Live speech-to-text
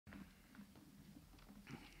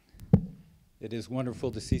It is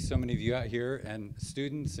wonderful to see so many of you out here and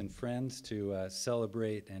students and friends to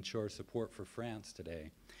celebrate and show our support for France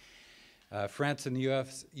today. France and the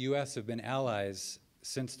US have been allies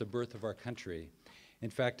since the birth of our country.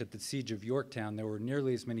 In fact, at the siege of Yorktown, there were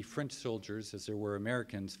nearly as many French soldiers as there were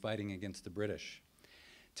Americans fighting against the British.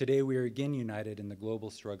 Today, we are again united in the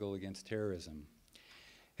global struggle against terrorism.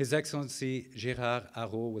 His Excellency Gérard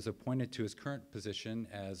Araud was appointed to his current position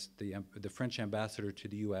as the French ambassador to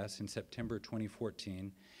the US in September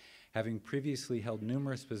 2014, having previously held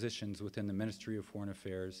numerous positions within the Ministry of Foreign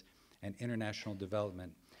Affairs and International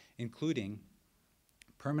Development, including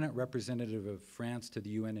permanent representative of France to the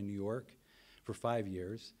UN in New York for 5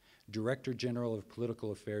 years, Director General of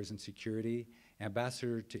Political Affairs and Security,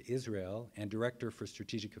 Ambassador to Israel, and Director for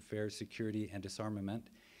Strategic Affairs, Security, and Disarmament.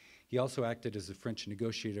 He also acted as a French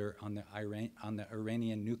negotiator on the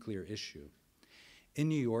Iranian nuclear issue. In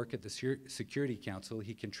New York at the Security Council,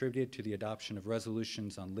 he contributed to the adoption of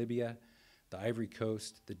resolutions on Libya, the Ivory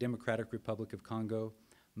Coast, the Democratic Republic of Congo,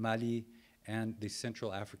 Mali, and the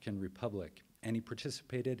Central African Republic, and he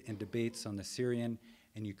participated in debates on the Syrian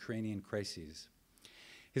and Ukrainian crises.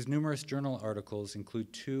 His numerous journal articles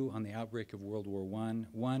include 2 on the outbreak of World War I,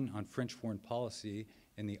 1 on French foreign policy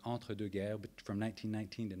in the entre-deux-guerres from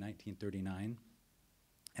 1919 to 1939,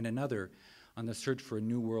 and another on the search for a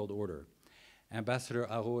new world order. Ambassador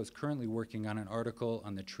Araud is currently working on an article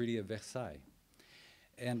on the Treaty of Versailles.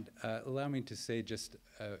 And allow me to say just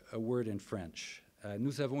a word in French.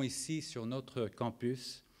 Nous avons ici sur notre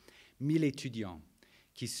campus 1000 étudiants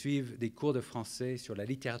qui suivent des cours de français sur la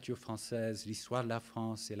littérature française, l'histoire de la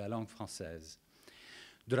France et la langue française.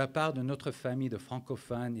 De la part de notre famille de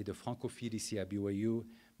francophones et de francophiles ici à BYU,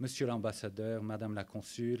 Monsieur l'ambassadeur, Madame la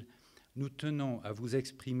consul, nous tenons à vous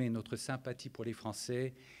exprimer notre sympathie pour les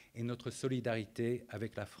Français et notre solidarité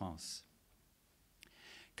avec la France.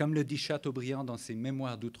 Comme le dit Chateaubriand dans ses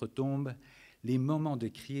Mémoires d'outre-tombe, les moments de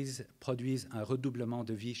crise produisent un redoublement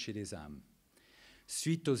de vie chez les âmes.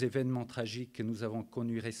 Suite aux événements tragiques que nous avons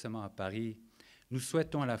connus récemment à Paris, nous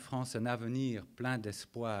souhaitons à la France un avenir plein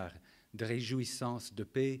d'espoir, de réjouissance, de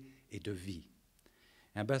paix et de vie.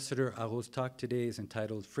 Ambassador Araud's talk today is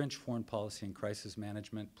entitled French Foreign Policy and Crisis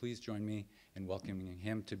Management. Please join me in welcoming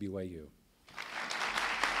him to BYU.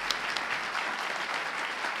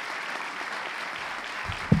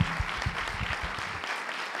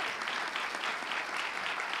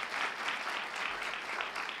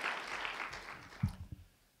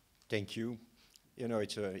 Thank you. You know,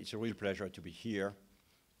 it's a real pleasure to be here.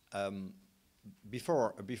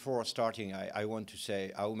 Before starting, I want to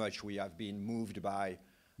say how much we have been moved by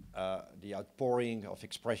the outpouring of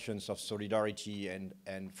expressions of solidarity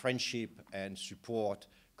and friendship and support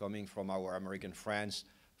coming from our American friends,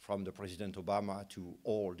 from the President Obama to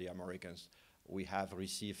all the Americans. We have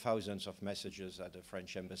received thousands of messages at the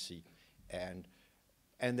French embassy, and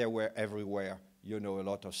they were everywhere. You know, a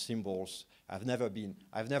lot of symbols. I've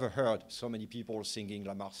never heard so many people singing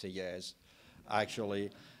La Marseillaise. Actually,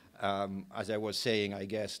 as I was saying, I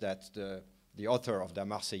guess that the author of the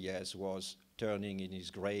Marseillaise was turning in his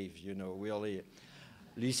grave, you know, really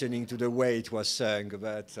listening to the way it was sung,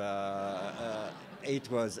 but it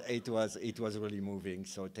was really moving.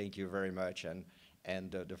 So thank you very much,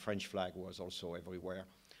 and the French flag was also everywhere.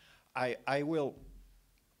 I will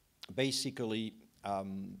basically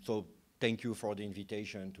so. Thank you for the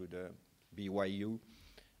invitation to the BYU.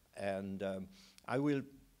 And I will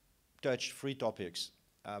touch 3 topics.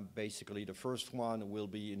 Basically, the first one will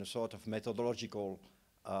be in a sort of methodological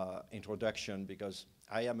introduction, because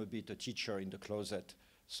I am a bit a teacher in the closet,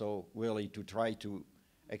 so really to try to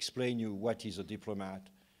explain you what is a diplomat.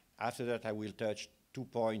 After that, I will touch 2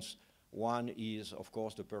 points. One is, of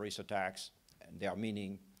course, the Paris attacks and their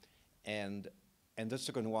meaning, and the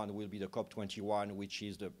second one will be the COP21, which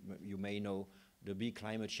is, you may know, the big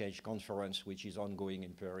climate change conference, which is ongoing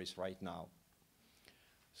in Paris right now.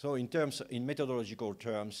 So in methodological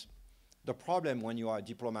terms, the problem when you are a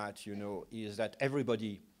diplomat, you know, is that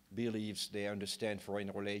everybody believes they understand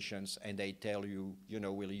foreign relations, and they tell you, you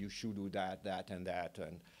know, well, you should do that, that, and that,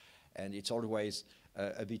 and it's always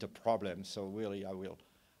a bit of a problem. So really, I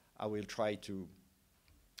will try to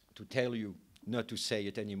tell you not to say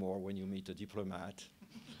it anymore when you meet a diplomat.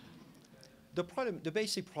 The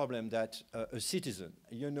basic problem that a citizen,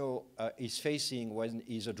 you know, is facing when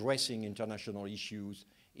he's addressing international issues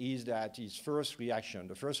is that his first reaction,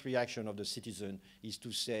 the first reaction of the citizen is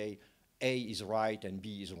to say A is right and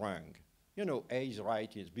B is wrong. You know, A is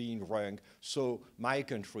right, is being wrong, so my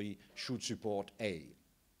country should support A,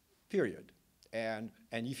 period. And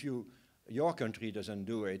if your country doesn't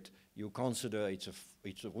do it, you consider it's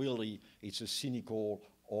a cynical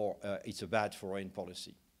or it's a bad foreign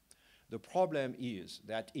policy. The problem is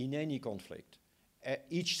that in any conflict,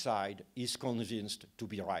 each side is convinced to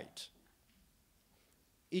be right.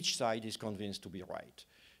 Each side is convinced to be right.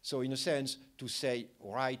 So in a sense, to say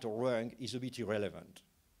right or wrong is a bit irrelevant,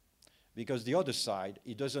 because the other side,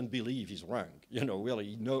 he doesn't believe he's wrong. You know,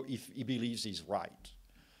 really, if he believes he's right.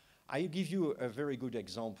 I'll give you a very good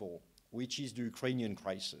example, which is the Ukrainian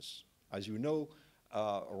crisis. As you know,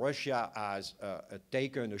 Russia has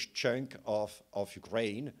taken a chunk of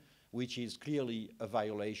Ukraine, which is clearly a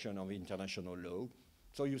violation of international law.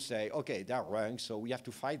 So you say, okay, they're wrong, so we have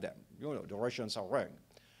to fight them. You know, the Russians are wrong.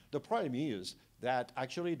 The problem is that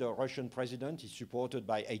actually the Russian president is supported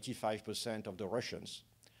by 85% of the Russians.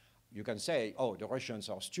 You can say, oh, the Russians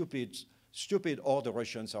are stupid, or the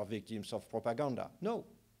Russians are victims of propaganda. No,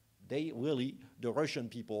 the Russian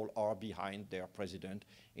people are behind their president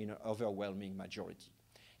in an overwhelming majority.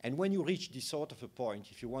 And when you reach this sort of a point,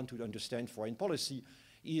 if you want to understand foreign policy,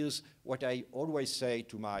 is what I always say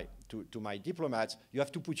to my diplomats: you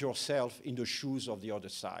have to put yourself in the shoes of the other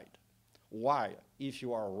side. Why, if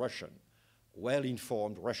you are a Russian,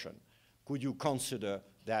 well-informed Russian, could you consider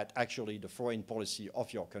that actually the foreign policy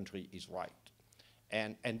of your country is right?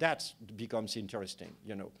 And that becomes interesting,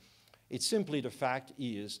 you know. It's simply the fact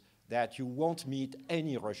is that you won't meet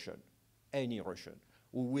any Russian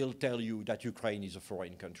who will tell you that Ukraine is a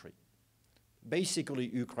foreign country. Basically,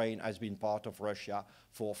 Ukraine has been part of Russia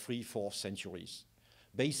for 3-4 centuries.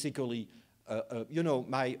 Basically, you know,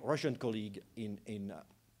 my Russian colleague in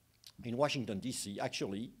Washington, D.C.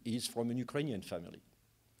 actually is from a Ukrainian family.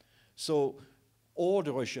 So all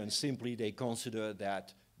the Russians simply, they consider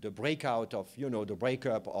that the breakout of, you know, the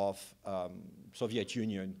breakup of Soviet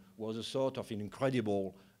Union was a sort of an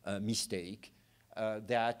incredible mistake,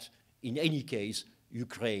 that in any case,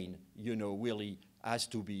 Ukraine, you know, really has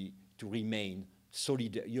to remain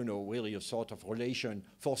solid, you know, really a sort of relation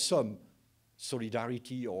for some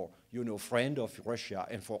solidarity or, you know, friend of Russia,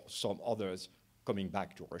 and for some others coming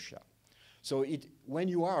back to Russia. So when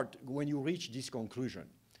you reach this conclusion,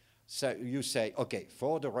 so you say, okay,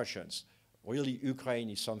 for the Russians, really Ukraine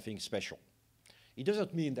is something special. It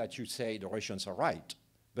doesn't mean that you say the Russians are right,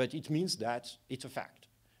 but it means that it's a fact,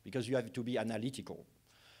 because you have to be analytical.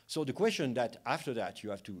 So the question that after that you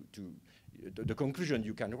have the conclusion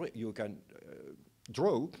you can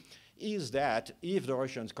draw is that if the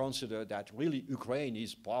Russians consider that really Ukraine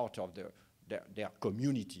is part of their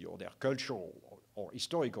community or their cultural or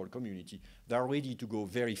historical community, they're ready to go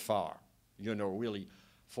very far, you know, really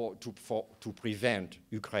to prevent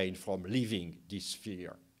Ukraine from leaving this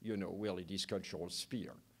sphere, you know, really this cultural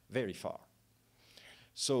sphere, very far.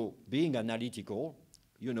 So being analytical,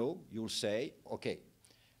 you know, you'll say, okay,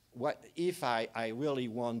 what if I really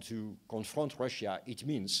want to confront Russia? It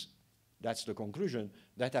means, that's the conclusion,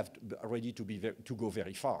 that I have ready to go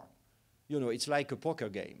very far. You know, it's like a poker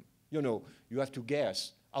game. You know, you have to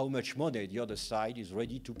guess how much money the other side is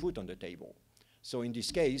ready to put on the table. So in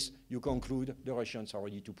this case, you conclude the Russians are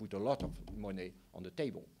ready to put a lot of money on the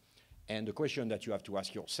table. And the question that you have to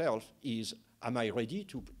ask yourself is, am I ready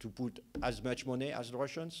to put as much money as the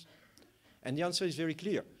Russians? And the answer is very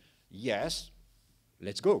clear. Yes,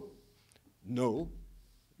 let's go. No,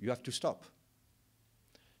 you have to stop.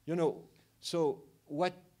 You know, so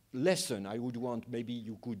what lesson I would want maybe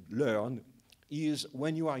you could learn is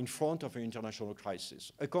when you are in front of an international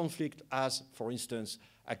crisis, a conflict as, for instance,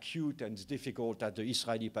 acute and difficult as the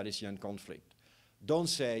Israeli-Palestinian conflict. Don't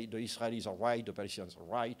say the Israelis are right, the Palestinians are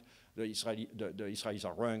right, the Israelis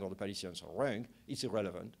are wrong or the Palestinians are wrong. It's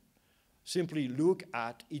irrelevant. Simply look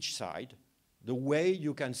at each side, the way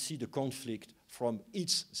you can see the conflict from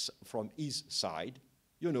his side.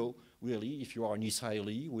 You know, really, if you are an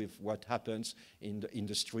Israeli with what happens in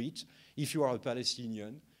the street, if you are a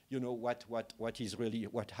Palestinian, you know what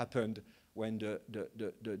happened when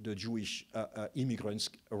the Jewish immigrants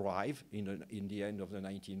arrived in the end of the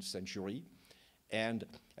 19th century. And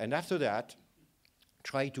after that,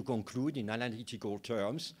 try to conclude in analytical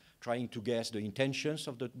terms, trying to guess the intentions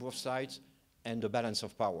of both sides and the balance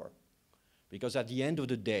of power. Because at the end of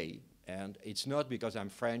the day, and it's not because I'm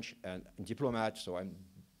French and a diplomat, so I'm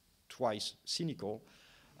twice cynical,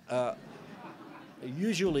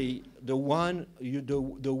 usually the one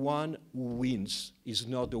who wins is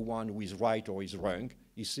not the one who is right or is wrong.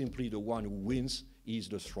 It's simply the one who wins is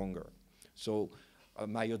the stronger. So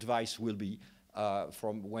my advice will be,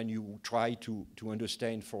 from when you try to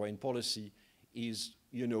understand foreign policy, is,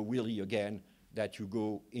 you know, really again that you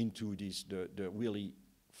go into this the really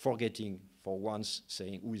forgetting for once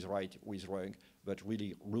saying who is right, who is wrong, but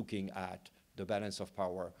really looking at the balance of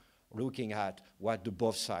power, looking at what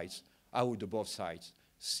how the both sides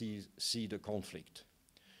see the conflict.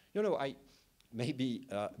 You know,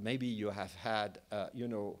 maybe you have had, you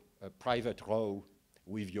know, a private row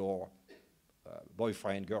with your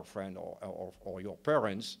boyfriend, girlfriend, or your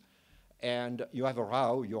parents, and you have a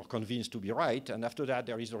row, you're convinced to be right, and after that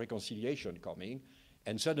there is a reconciliation coming,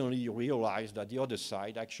 and suddenly you realize that the other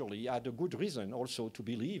side actually had a good reason also to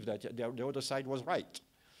believe that the other side was right.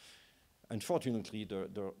 Unfortunately,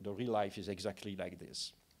 the real life is exactly like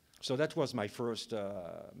this. So that was my first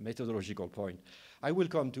methodological point. I will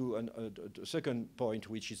come to a second point,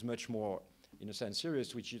 which is much more, in a sense,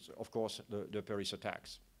 serious, which is, of course, the Paris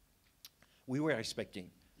attacks. We were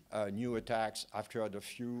expecting new attacks after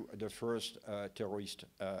the first terrorist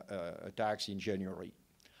attacks in January.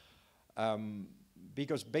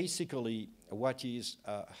 Because basically what is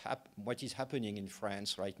happening in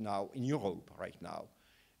France right now, in Europe right now,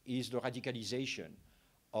 is the radicalization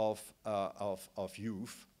of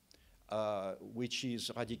youth, which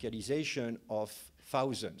is radicalization of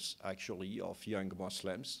thousands, actually, of young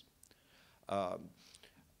Muslims.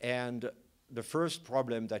 And the first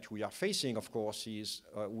problem that we are facing, of course, is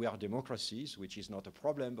we are democracies, which is not a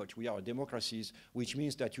problem, but we are democracies, which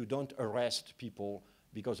means that you don't arrest people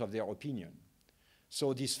because of their opinion.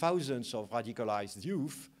 So these thousands of radicalized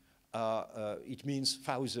youth, it means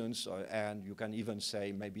thousands, and you can even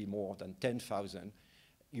say maybe more than 10,000.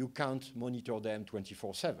 You can't monitor them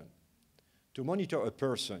 24/7. To monitor a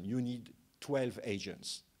person, you need 12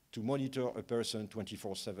 agents. To monitor a person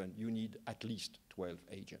 24/7, you need at least 12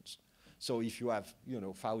 agents. So if you have, you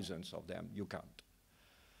know, thousands of them, you can't.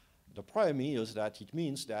 The problem is that it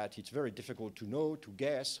means that it's very difficult to know, to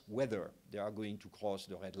guess whether they are going to cross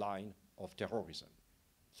the red line of terrorism.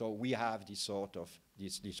 So we have this sort of,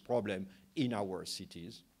 this problem in our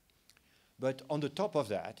cities. But on the top of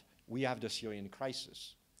that, we have the Syrian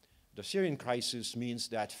crisis. The Syrian crisis means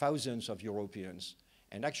that thousands of Europeans,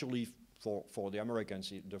 and actually for the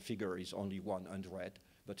Americans, the figure is only 100,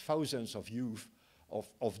 but thousands of youth,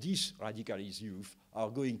 of these radicalized youth, are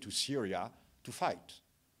going to Syria to fight.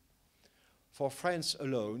 For France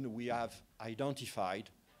alone, we have identified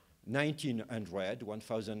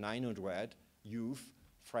 1,900 youth,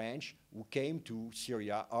 French, who came to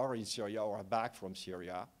Syria, are in Syria, or are back from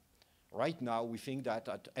Syria. Right now, we think that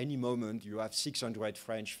at any moment you have 600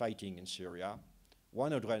 French fighting in Syria,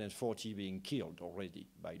 140 being killed already,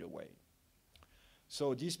 by the way.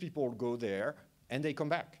 So these people go there, and they come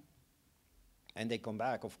back. And they come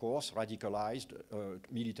back, of course, radicalized,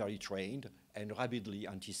 military trained, and rabidly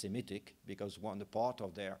anti-Semitic, because one part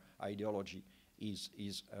of their ideology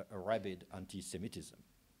is a rabid anti-Semitism.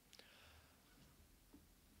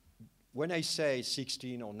 When I say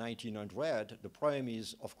 16 or 1900, the problem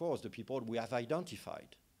is, of course, the people we have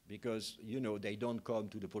identified, because, you know, they don't come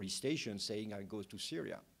to the police station saying, I go to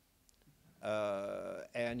Syria.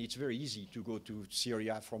 And it's very easy to go to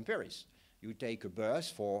Syria from Paris. You take a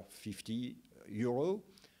bus for 50 euro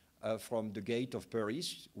from the gate of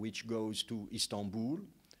Paris, which goes to Istanbul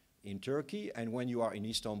in Turkey, and when you are in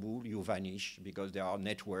Istanbul, you vanish, because there are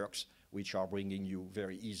networks which are bringing you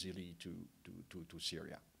very easily to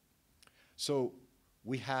Syria. So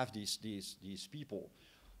we have these people.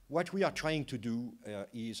 What we are trying to do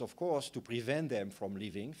is, of course, to prevent them from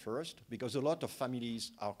leaving first, because a lot of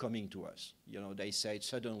families are coming to us. You know, they say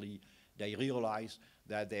suddenly they realize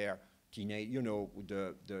that their teenage, you know,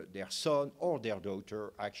 their son or their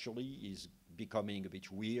daughter actually is becoming a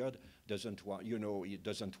bit weird, doesn't want, you know, he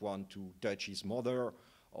doesn't want to touch his mother,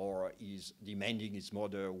 or is demanding his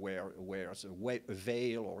mother wears a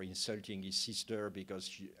veil, or insulting his sister because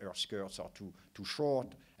her skirts are too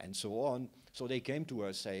short, and so on. So they came to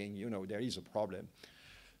us saying, you know, there is a problem.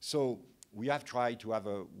 So we have tried to have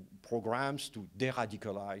programs to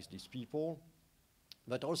de-radicalize these people,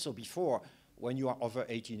 but also before, when you are over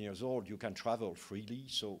 18 years old, you can travel freely.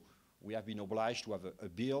 So we have been obliged to have a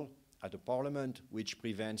bill at the parliament which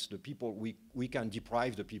prevents the people, we can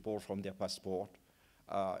deprive the people from their passport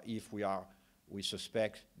if we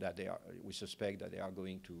suspect that they are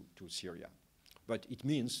going to Syria. But it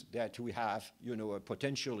means that we have, you know,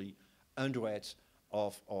 potentially hundreds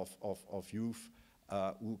of youth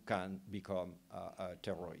who can become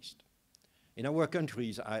terrorists. In our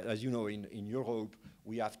countries, as you know, in Europe,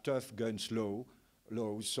 we have tough guns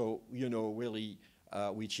laws, so, you know, really,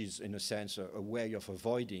 which is in a sense a way of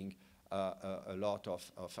avoiding a lot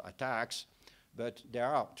of attacks. But there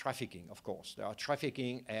are trafficking, of course. There are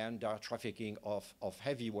trafficking, and there are trafficking of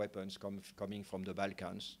heavy weapons coming from the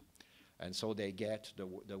Balkans. And so they get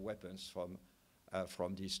the weapons from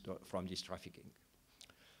this trafficking.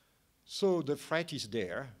 So the threat is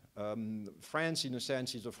there. France, in a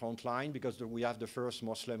sense, is the front line because we have the first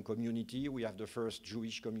Muslim community, we have the first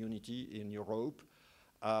Jewish community in Europe.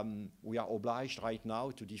 We are obliged right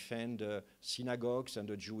now to defend the synagogues and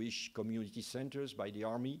the Jewish community centers by the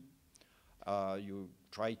army. You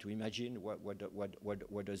try to imagine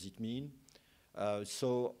what does it mean.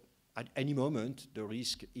 So at any moment, the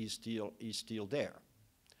risk is still there.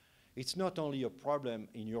 It's not only a problem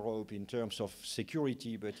in Europe in terms of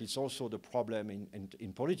security, but it's also the problem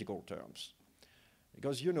in political terms.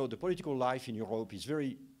 Because, you know, the political life in Europe is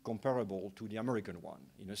very comparable to the American one,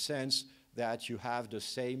 in a sense that you have the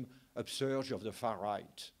same upsurge of the far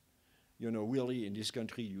right. You know, really in this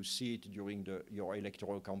country, you see it during your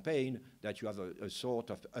electoral campaign, that you have a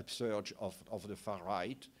sort of upsurge of the far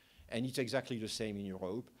right, and it's exactly the same in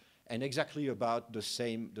Europe, and exactly about the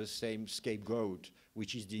same scapegoat,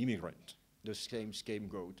 which is the immigrant, the same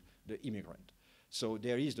scapegoat, the immigrant. So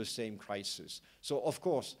there is the same crisis. So of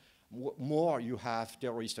course, more you have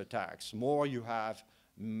terrorist attacks, more you have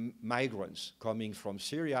migrants coming from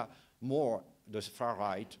Syria, more the far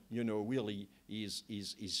right, you know, really is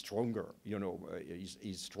stronger, you know,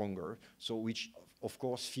 is stronger. So which of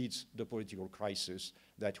course feeds the political crisis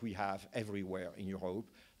that we have everywhere in Europe,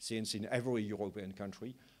 since in every European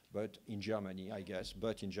country, but in Germany, I guess,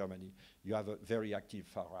 but in Germany, you have a very active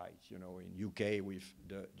far right, you know, in UK with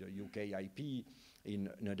the UKIP, in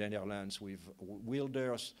the Netherlands with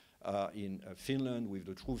Wilders, in Finland with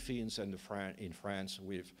the True Finns, and in France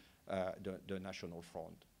with the National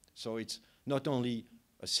Front. So it's not only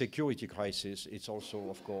a security crisis, it's also,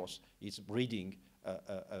 of course, it's breeding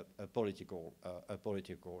a political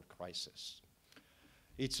crisis.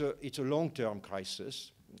 It's a long-term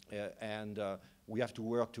crisis, and we have to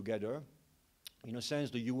work together. In a sense,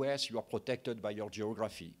 the US, you are protected by your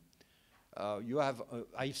geography. You have,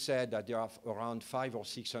 I've said that there are around 500 or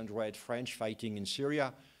 600 French fighting in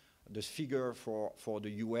Syria. The figure for the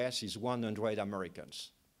US is 100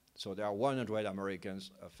 Americans. So there are 100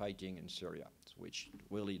 Americans fighting in Syria, which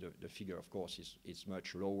really the figure, of course, is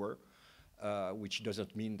much lower, which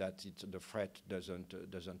doesn't mean that the threat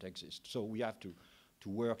doesn't exist. So we have to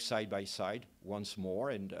work side by side once more,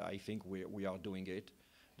 and I think we are doing it.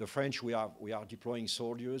 The French, we are deploying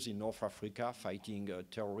soldiers in North Africa fighting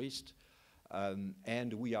terrorists,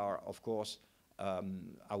 and we are, of course,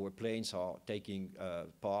 our planes are taking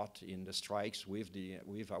part in the strikes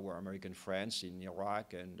with our American friends in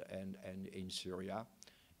Iraq and in Syria,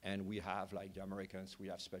 and we have, like the Americans, we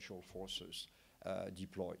have special forces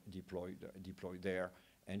deployed there,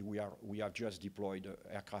 and we have just deployed an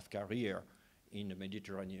aircraft carrier in the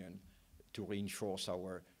Mediterranean to reinforce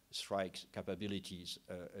our strike capabilities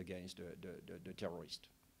against the terrorists.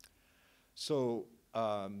 So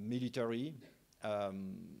military,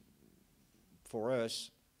 for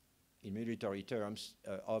us, in military terms,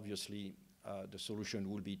 obviously the solution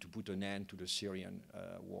will be to put an end to the Syrian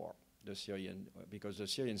war. Because the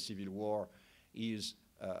Syrian civil war is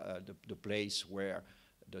the place where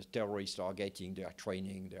the terrorists are getting their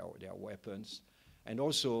training, their weapons. And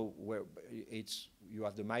also, where you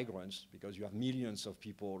have the migrants, because you have millions of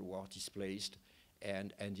people who are displaced,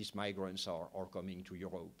 and these migrants are coming to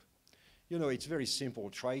Europe. You know, it's very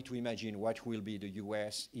simple. Try to imagine what will be the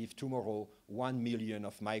US if tomorrow 1 million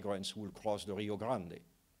of migrants will cross the Rio Grande.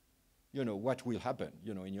 You know, what will happen,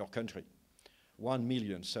 you know, in your country? 1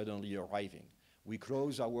 million suddenly arriving. We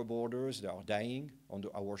close our borders, they are dying on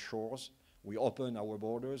our shores. We open our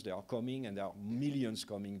borders, they are coming, and there are millions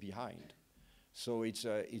coming behind. So it's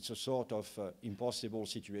a sort of impossible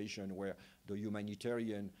situation where the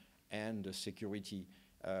humanitarian and the security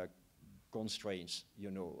constraints,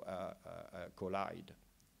 you know, collide,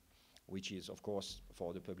 which is, of course,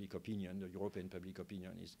 for the public opinion, the European public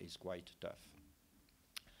opinion is quite tough.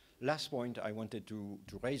 Last point I wanted to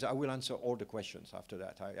raise, I will answer all the questions after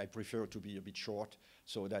that. I prefer to be a bit short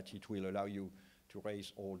so that it will allow you to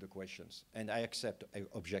raise all the questions. And I accept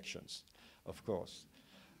objections, of course.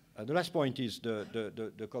 The last point is the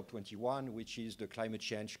COP21, which is the climate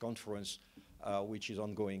change conference, which is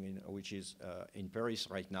ongoing, which is in Paris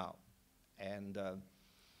right now. And,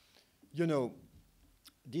 you know,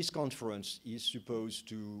 this conference is supposed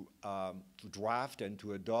to draft and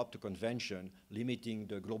to adopt a convention limiting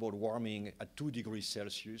the global warming at 2 degrees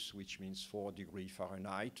Celsius, which means 4 degrees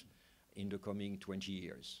Fahrenheit, in the coming 20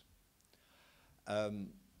 years.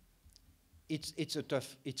 It's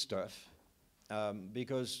tough.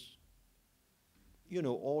 Because, you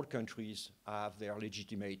know, all countries have their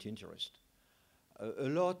legitimate interest. A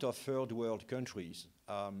lot of third world countries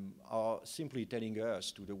are simply telling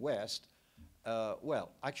us, to the West,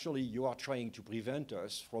 well, actually you are trying to prevent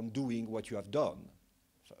us from doing what you have done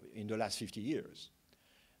in the last 50 years.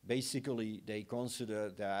 basically they consider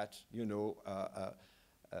that, you know,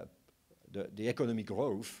 the economic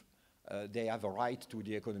growth, they have a right to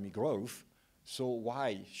the economic growth, so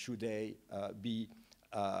why should they be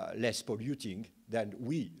less polluting than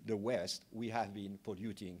we, the West, we have been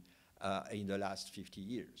polluting in the last 50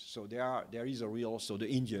 years. So there is a real, so the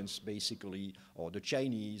Indians basically, or the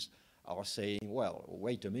Chinese are saying, well,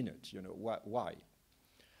 wait a minute, you know, why?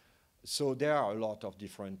 So there are a lot of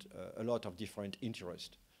different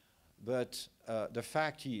interests. But the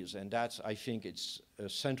fact is, and that's, I think it's a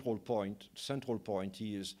central point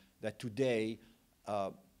is that today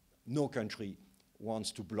no country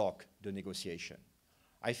wants to block the negotiation.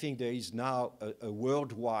 I think there is now a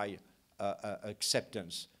worldwide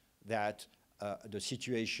acceptance that the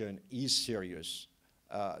situation is serious,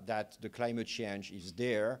 that the climate change is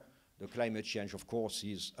there. The climate change, of course,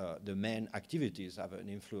 is the main activities have an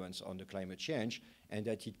influence on the climate change, and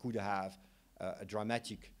that it could have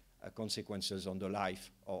dramatic consequences on the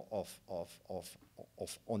life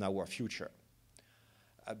on our future.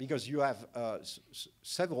 Because you have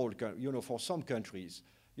several, you know, for some countries,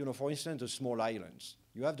 you know, for instance, the small islands.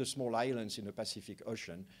 You have the small islands in the Pacific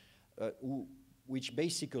Ocean which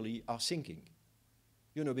basically are sinking.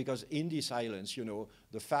 You know, because in these islands, you know,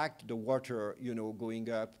 the fact the water, you know, going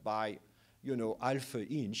up by, you know, half an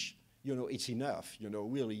inch, you know, it's enough, you know,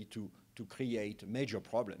 really to create major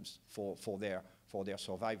problems for their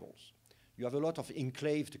survivals. You have a lot of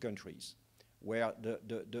enclaved countries where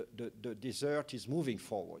the desert is moving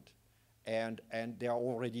forward, and they are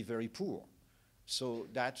already very poor. So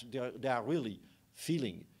that they are really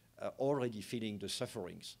feeling, already feeling the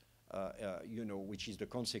sufferings, you know, which is the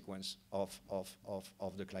consequence of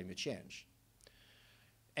the climate change.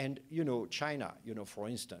 And, you know, China, you know, for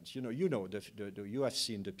instance, you know, you have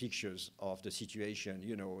seen the pictures of the situation,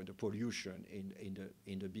 you know, the pollution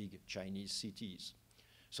in the big Chinese cities.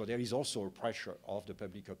 So there is also a pressure of the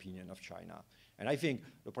public opinion of China. And I think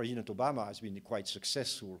the President Obama has been quite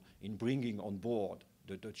successful in bringing on board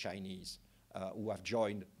the Chinese who have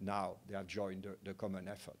joined now, they have joined the common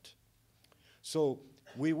effort. So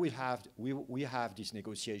we have this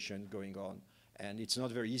negotiation going on, and it's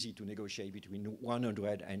not very easy to negotiate between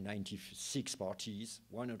 196 parties,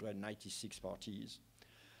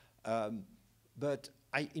 but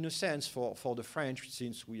in a sense, for the French,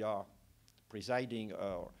 since we are presiding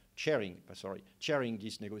or chairing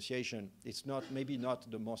this negotiation, it's maybe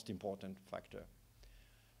not the most important factor.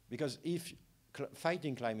 Because if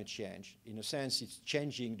fighting climate change, in a sense, it's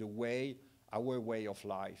changing our way of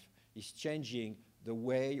life. It's changing the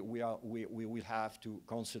way we will have to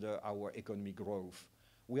consider our economic growth.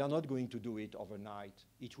 We are not going to do it overnight.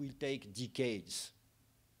 It will take decades.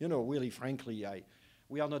 You know, really, frankly,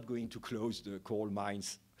 we are not going to close the coal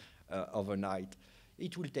mines overnight.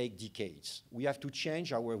 It will take decades. We have to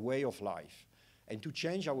change our way of life. And to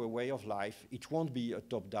change our way of life, it won't be a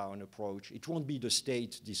top-down approach. It won't be the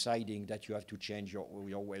state deciding that you have to change your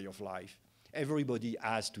way of life. Everybody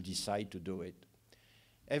has to decide to do it.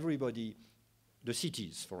 Everybody, the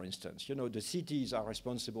cities, for instance, you know, the cities are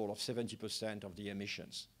responsible of 70% of the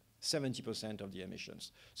emissions. 70% of the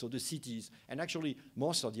emissions. So the cities, and actually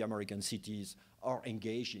most of the American cities are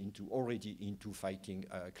engaged already into fighting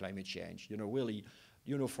climate change. You know, really,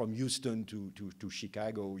 you know, from Houston to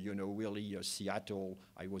Chicago, you know, really Seattle.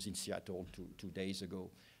 I was in Seattle two days ago.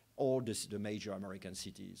 All the major American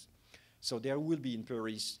cities. So there will be in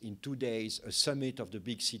Paris in 2 days a summit of the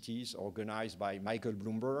big cities organized by Michael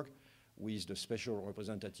Bloomberg, who is the special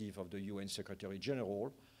representative of the UN Secretary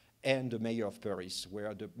General, and the mayor of Paris,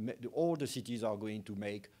 where all the cities are going to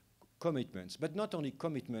make commitments, but not only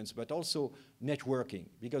commitments, but also networking.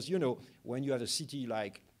 Because, you know, when you have a city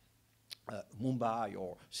like Mumbai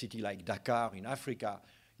or city like Dakar in Africa,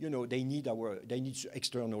 you know, they need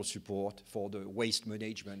external support for the waste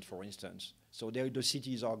management, for instance. So the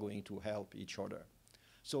cities are going to help each other.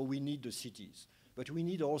 So we need the cities, but we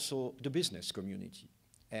need also the business community.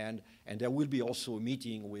 And there will be also a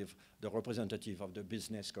meeting with the representative of the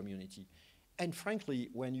business community. And frankly,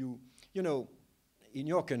 when you know, in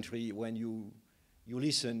your country, when you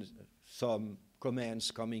listen some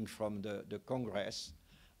comments coming from the Congress,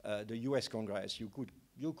 the US Congress,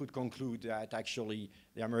 you could conclude that actually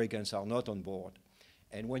the Americans are not on board.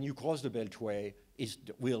 And when you cross the Beltway,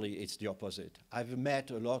 it's the opposite. I've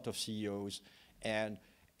met a lot of CEOs, and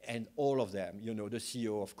all of them, you know, the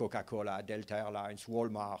CEO of Coca-Cola, Delta Airlines,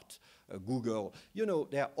 Walmart, Google, you know,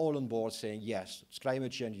 they're all on board saying, yes,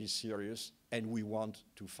 climate change is serious, and we want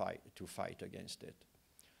to fight against it.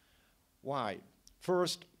 Why?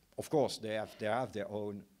 First, of course, they have their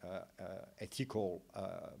own ethical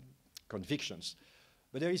convictions.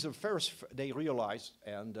 But there is a first, they realized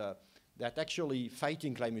and that actually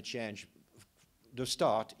fighting climate change, the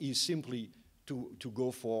start is simply to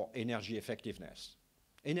go for energy effectiveness.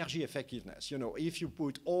 Energy effectiveness, you know, if you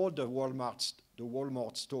put all the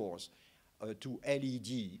Walmart stores to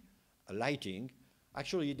LED lighting,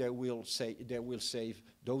 actually they will save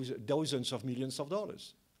dozens of millions of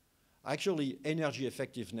dollars. Actually, energy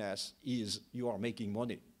effectiveness is you are making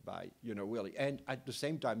money by, you know, really, and at the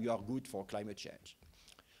same time you are good for climate change.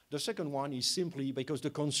 The second one is simply because the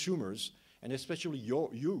consumers, and especially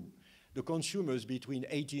the consumers between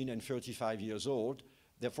 18 and 35 years old,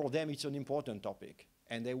 for them it's an important topic,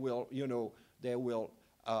 and they will, you know, they will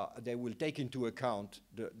take into account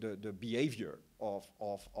the behavior of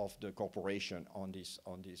the corporation on this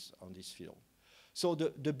field. So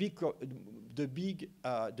the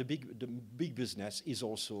big business is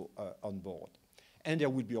also on board, and there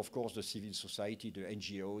will be, of course, the civil society, the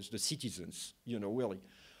NGOs, the citizens, you know, really.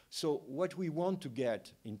 So what we want to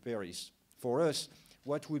get in Paris, for us,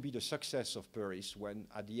 what will be the success of Paris when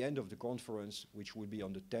at the end of the conference, which will be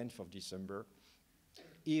on the 10th of December,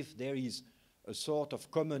 if there is a sort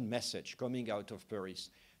of common message coming out of Paris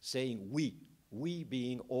saying we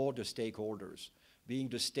being all the stakeholders, being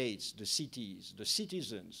the states, the cities, the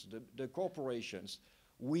citizens, the corporations,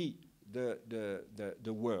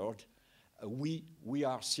 the world, we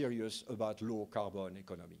are serious about low carbon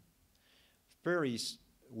economy. Paris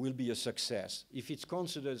will be a success if it's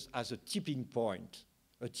considered as a tipping point,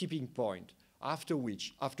 after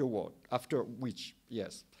which,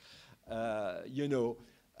 yes, you know,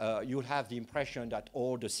 you'll have the impression that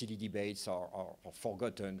all the city debates are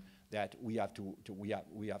forgotten, that we have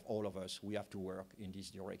all of us, we have to work in this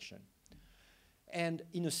direction. And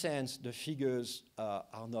in a sense, the figures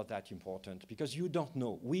are not that important because we don't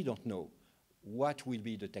know what will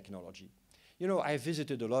be the technology. You know, I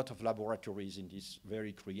visited a lot of laboratories in this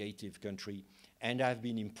very creative country, and I've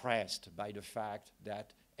been impressed by the fact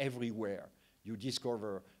that everywhere you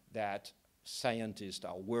discover that scientists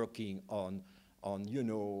are working on you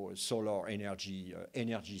know, solar energy,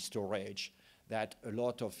 energy storage, that a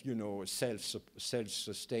lot of, you know,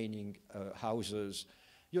 self-sustaining houses,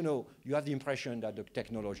 you know, you have the impression that the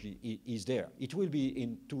technology is there. It will be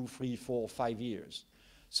in 2, 3, 4, 5 years.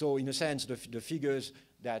 So in a sense, the figures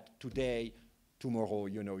that today, tomorrow,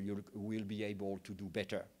 you know, you will be able to do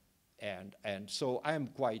better. And so I am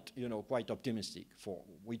quite, you know, quite optimistic,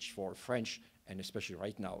 which for French, and especially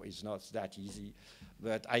right now, is not that easy.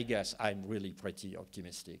 But I guess I'm really pretty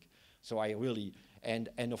optimistic. So I really, and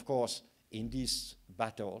of course, in this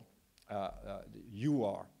battle, you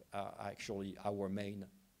are actually our main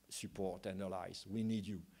support and allies. We need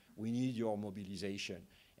you. We need your mobilization.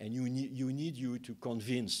 And you need you to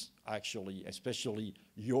convince, actually, especially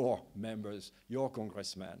your members, your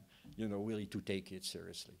congressmen, you know, really to take it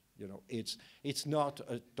seriously. You know, it's not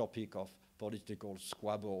a topic of political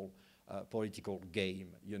squabble, political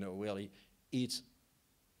game, you know, really. It's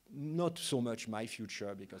not so much my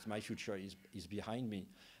future, because my future is behind me,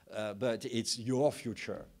 but it's your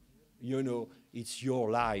future. You know, it's your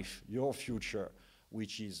life, your future,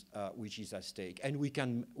 which is at stake, and we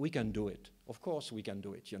can do it. Of course, we can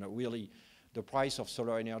do it. You know, really, the price of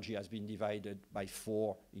solar energy has been divided by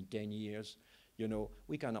 4 in 10 years. You know,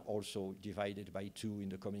 we can also divide it by 2 in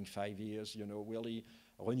the coming 5 years. You know, really,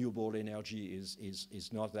 renewable energy is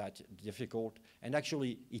not that difficult, and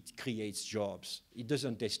actually, it creates jobs. It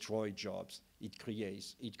doesn't destroy jobs. It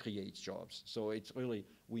creates jobs. So it's really,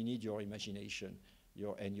 we need your imagination,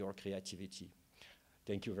 and your creativity.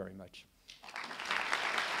 Thank you very much.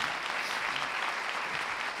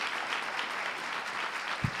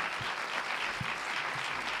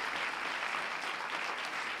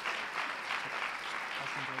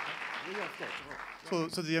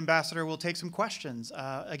 So the ambassador will take some questions.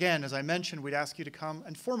 Again, as I mentioned, we'd ask you to come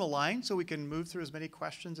and form a line so we can move through as many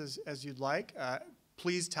questions as you'd like.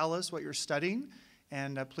 Please tell us what you're studying,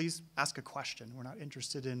 and please ask a question. We're not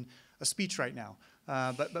interested in a speech right now,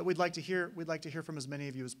 but we'd like to hear from as many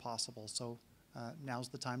of you as possible. So now's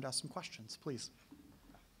the time to ask some questions, please.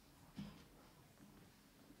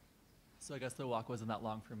 So I guess the walk wasn't that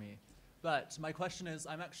long for me. But my question is,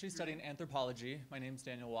 I'm actually studying anthropology. My name's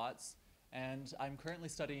Daniel Watts, and I'm currently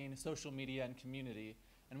studying social media and community.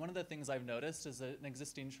 And one of the things I've noticed is an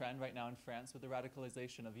existing trend right now in France with the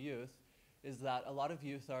radicalization of youth is that a lot of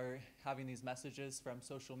youth are having these messages from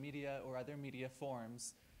social media or other media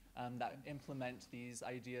forms that implement these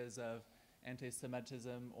ideas of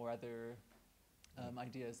anti-Semitism or other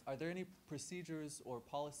ideas. Are there any procedures or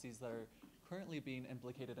policies that are currently being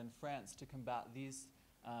implicated in France to combat these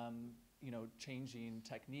changing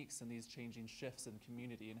techniques and these changing shifts in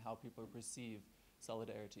community and how people perceive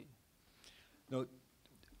solidarity? No,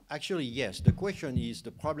 actually, yes. The question is,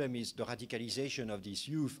 the problem is the radicalization of these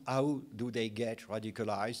youth. How do they get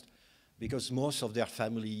radicalized? Because most of their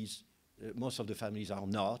families, most of the families are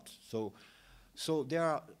not. So there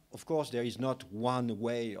are, of course, there is not one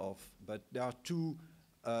way of, but there are two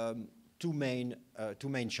main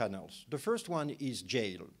channels. The first one is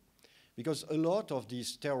jail, because a lot of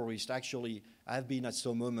these terrorists actually have been at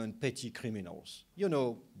some moment petty criminals, you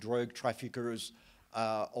know, drug traffickers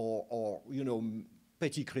or you know,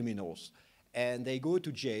 petty criminals, and they go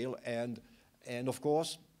to jail, and of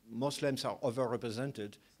course Muslims are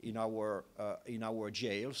overrepresented in our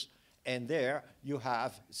jails. And there you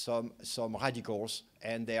have some radicals,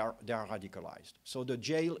 and they are radicalized. So the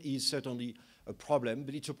jail is certainly a problem,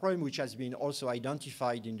 but it's a problem which has been also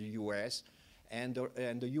identified in the US, and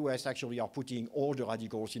the US actually are putting all the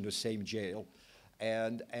radicals in the same jail,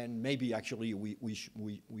 and maybe actually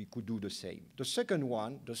we could do the same. The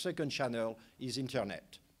second channel is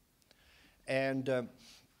internet, and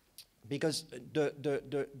because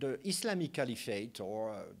the Islamic Caliphate,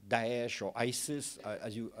 or Daesh, or ISIS,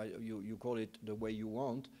 as you call it the way you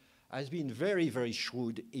want, has been very, very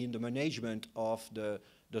shrewd in the management of the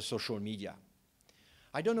social media.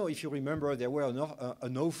 I don't know if you remember, there were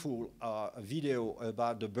an awful video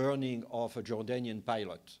about the burning of a Jordanian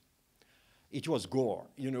pilot. It was gore,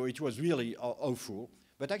 you know, it was really awful.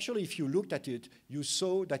 But actually, if you looked at it, you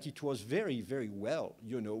saw that it was very, very well,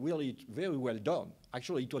 you know, really very well done.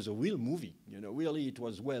 Actually, it was a real movie, you know, really it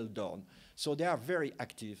was well done. So they are very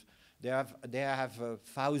active. They have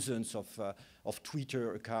thousands of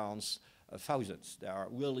Twitter accounts, thousands. They are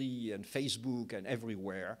really on Facebook and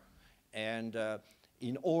everywhere. And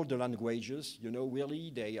in all the languages, you know,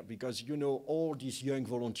 really, because, you know, all these young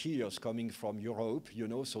volunteers coming from Europe, you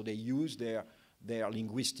know, so they use their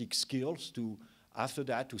linguistic skills to, after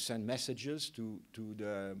that, to send messages to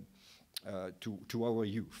our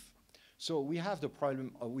youth. So we have the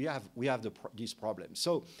problem. We have this problem.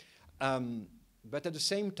 So, but at the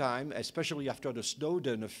same time, especially after the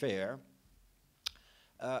Snowden affair,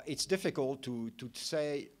 it's difficult to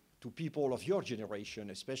say to people of your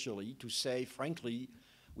generation, especially, to say, frankly,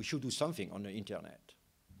 we should do something on the internet.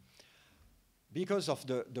 Because of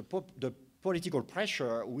the political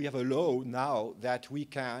pressure, we have a law now that we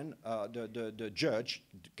can, the judge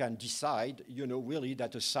can decide, you know, really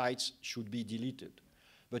that the sites should be deleted.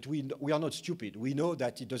 But we are not stupid. We know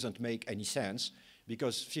that it doesn't make any sense,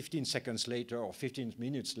 because 15 seconds later or 15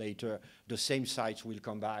 minutes later, the same sites will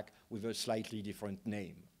come back with a slightly different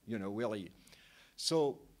name, you know, really.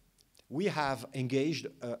 So we have engaged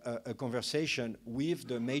a conversation with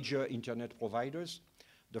the major internet providers.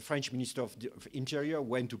 The French Minister of Interior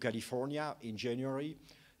went to California in January,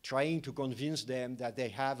 trying to convince them that they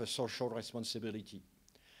have a social responsibility.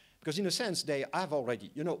 Because in a sense, they have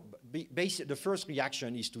already, you know, the first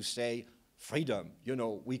reaction is to say, freedom, you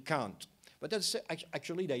know, we can't. But that's,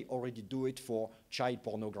 actually, they already do it for child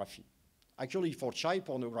pornography. Actually, for child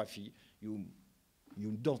pornography,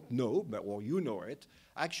 you don't know, or you know it,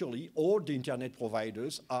 actually, all the internet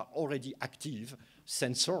providers are already active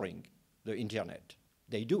censoring the internet.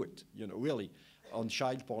 They do it, you know, really, on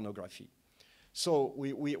child pornography. So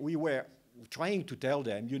we were trying to tell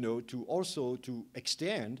them, you know, to also to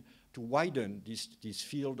extend, to widen this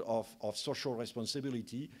field of social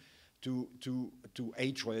responsibility to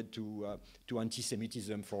hatred, to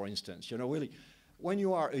anti-Semitism, for instance. You know, really, when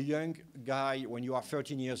you are a young guy, when you are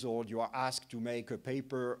 13 years old, you are asked to make a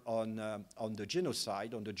paper on the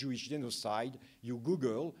genocide, on the Jewish genocide. You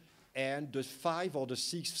Google, and the 5th or the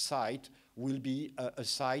 6th site will be a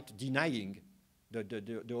site denying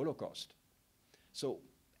the Holocaust. So,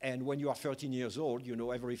 and when you are 13 years old, you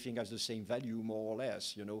know, everything has the same value, more or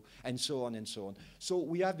less, you know, and so on and so on. So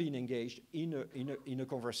we have been engaged in a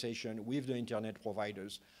conversation with the internet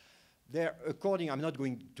providers. They're I'm not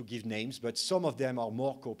going to give names, but some of them are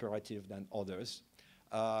more cooperative than others,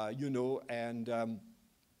 you know, and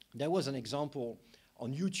there was an example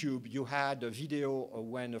on YouTube. You had a video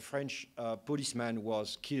when a French policeman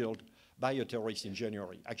was killed by a terrorist in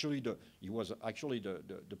January. Actually, the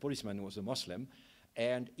policeman was a Muslim,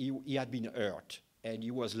 and he had been hurt, and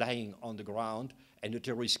he was lying on the ground, and the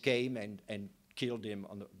terrorists came and killed him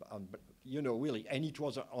you know, really, and it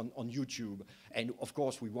was on YouTube, and of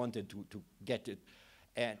course we wanted to get it,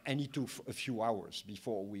 and it took a few hours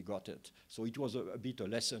before we got it. So it was a bit a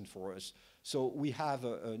lesson for us. So we have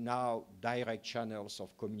now direct channels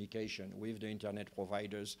of communication with the internet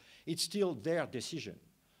providers. It's still their decision,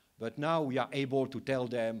 but now we are able to tell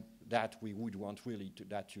them that we would want really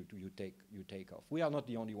that you take off. We are not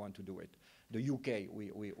the only one to do it. The UK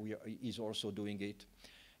is also doing it.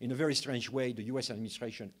 in a very strange way, the US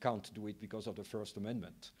administration can't do it because of the First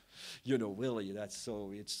Amendment. You know, really, that's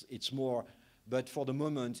so, it's more, but for the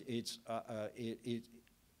moment, it's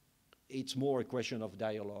more a question of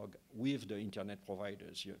dialogue with the internet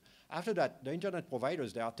providers. After that, the internet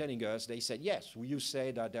providers, they are telling us, they said, yes, you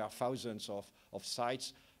say that there are thousands of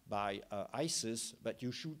sites by ISIS, but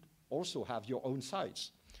you should also have your own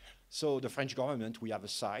sites. So the French government, we have a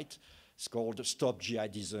site, it's called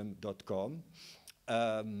stopjihadism.com,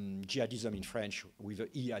 jihadism in French with an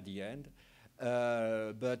E at the end.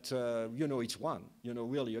 You know, it's one. You know,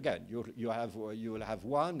 really, again, you will have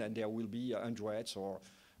one, and there will be hundreds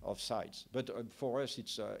of sites. But for us,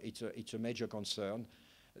 it's a major concern.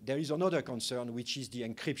 There is another concern, which is the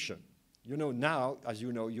encryption. You know, now, as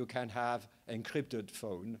you know, you can have encrypted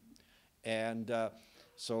phone, and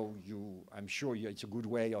so I'm sure it's a good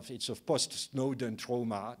way of, it's a post-Snowden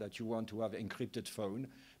trauma that you want to have encrypted phone,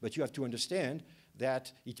 but you have to understand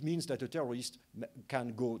that it means that a terrorist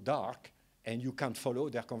can go dark and you can't follow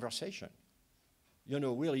their conversation. You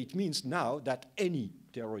know, really, it means now that any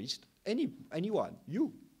terrorist, anyone,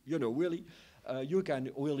 you know, really, you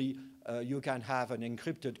can have an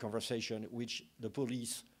encrypted conversation which the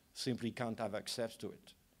police simply can't have access to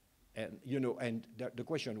it. And, you know, and the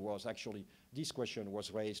question was actually, this question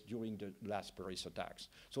was raised during the last Paris attacks.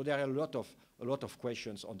 So there are a lot of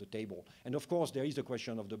questions on the table. And of course, there is a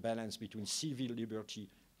question of the balance between civil liberty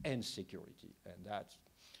and security. And that's,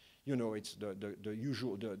 you know, it's the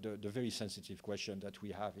usual, the very sensitive question that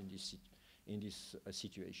we have in this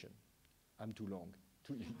situation. I'm too long.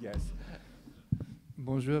 Yes.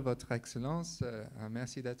 Bonjour, Votre Excellence.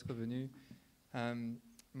 Merci d'être venu.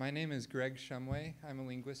 My name is Greg Shumway. I'm a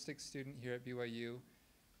linguistics student here at BYU.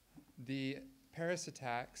 The Paris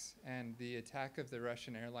attacks and the attack of the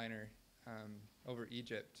Russian airliner over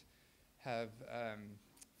Egypt have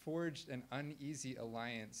forged an uneasy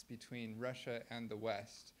alliance between Russia and the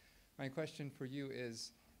West. My question for you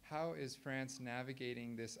is, how is France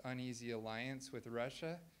navigating this uneasy alliance with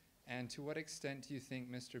Russia? And to what extent do you think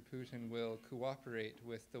Mr. Putin will cooperate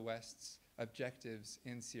with the West's objectives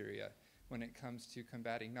in Syria when it comes to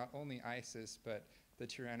combating not only ISIS, but the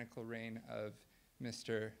tyrannical reign of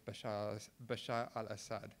Mr. Bashar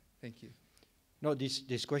al-Assad? Thank you. No,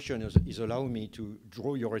 this question is allowing me to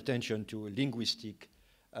draw your attention to a linguistic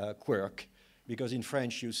quirk, because in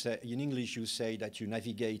French you say, in English you say that you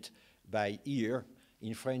navigate by ear.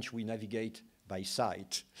 In French we navigate by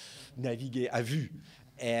sight, naviguer à vue.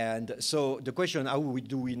 And so the question, how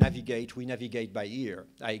do we navigate? We navigate by ear,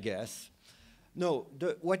 I guess. No,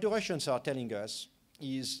 what the Russians are telling us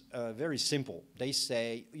is very simple. They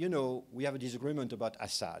say, you know, we have a disagreement about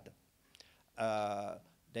Assad.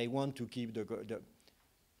 They want to keep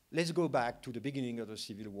let's go back to the beginning of the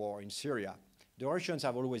civil war in Syria. The Russians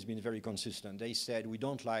have always been very consistent. They said, we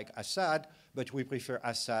don't like Assad, but we prefer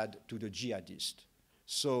Assad to the jihadists.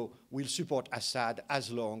 So we'll support Assad as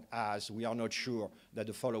long as we are not sure that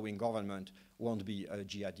the following government won't be a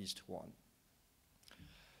jihadist one.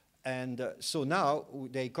 And so now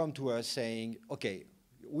they come to us saying, okay,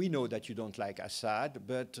 we know that you don't like Assad,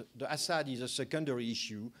 but the Assad is a secondary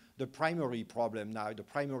issue. The primary problem now, the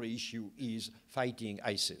primary issue is fighting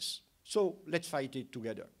ISIS. So let's fight it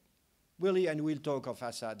together. Really, and we'll talk of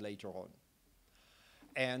Assad later on.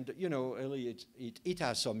 And, you know, really it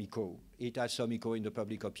has some echo. It has some echo in the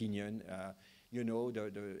public opinion. You know,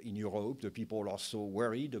 in Europe, the people are so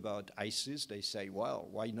worried about ISIS. They say, well,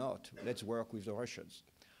 why not? Let's work with the Russians.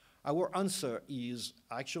 Our answer is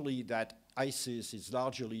actually that ISIS is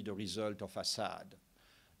largely the result of Assad.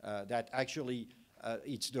 That actually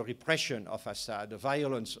it's the repression of Assad, the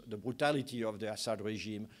violence, the brutality of the Assad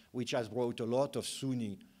regime, which has brought a lot of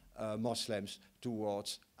Sunni Muslims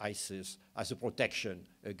towards ISIS as a protection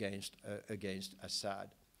against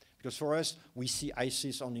Assad. Because for us, we see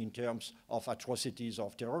ISIS only in terms of atrocities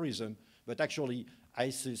of terrorism, but actually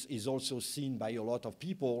ISIS is also seen by a lot of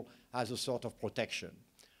people as a sort of protection.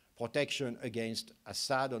 Protection against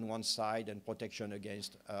Assad on one side and protection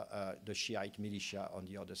against the Shiite militia on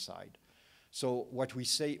the other side. So what we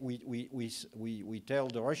say, we tell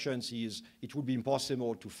the Russians is it would be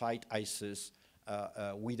impossible to fight ISIS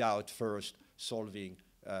without first solving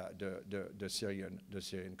the Syrian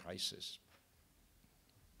crisis.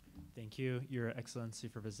 Thank you, Your Excellency,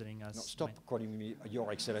 for visiting us. No, stop calling me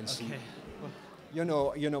Your Excellency. Okay.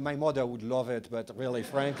 Well, you know, my mother would love it, but really,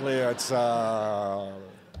 frankly, it's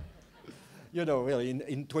you know, really,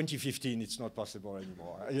 in 2015, it's not possible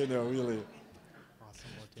anymore. You know, really. Awesome.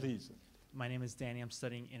 Please. My name is Danny. I'm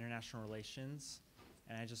studying international relations,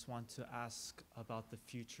 and I just want to ask about the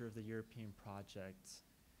future of the European project.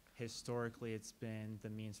 historically it's been the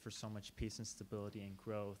means for so much peace and stability and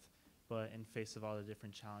growth, but in face of all the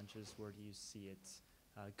different challenges, where do you see it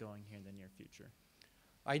going here in the near future?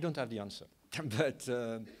 I don't have the answer, but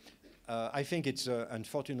I think it's,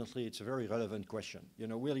 unfortunately, it's a very relevant question. You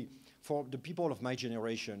know, really, for the people of my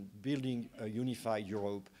generation, building a unified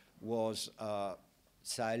Europe was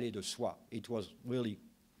ça allait de soi. It was really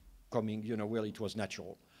coming, you know, really it was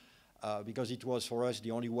natural. Because it was for us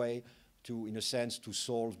the only way to, in a sense, to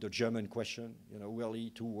solve the German question, you know,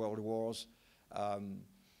 really 2 world wars,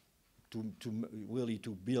 really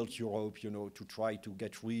to build Europe, you know, to try to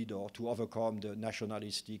get rid or to overcome the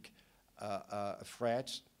nationalistic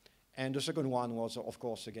threats. And the second one was, of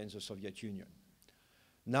course, against the Soviet Union.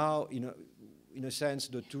 Now, in a sense,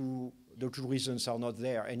 the two reasons are not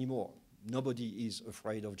there anymore. Nobody is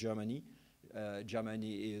afraid of Germany.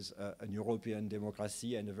 Germany is an European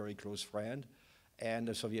democracy and a very close friend, and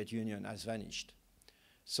the Soviet Union has vanished.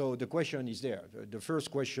 So the question is there. The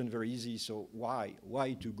first question, very easy, so why?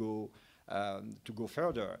 Why to go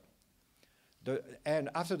further? And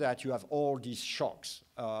after that, you have all these shocks,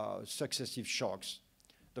 successive shocks.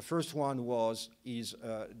 The first one is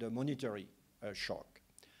the monetary shock.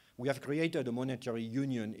 We have created a monetary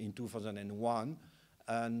union in 2001,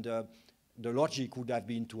 and the logic would have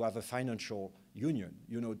been to have a financial union,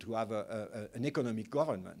 you know, to have an economic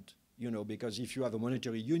government, you know, because if you have a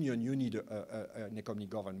monetary union, you need an economic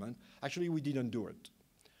government. Actually, we didn't do it.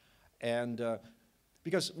 And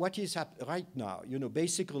because what is happening right now, you know,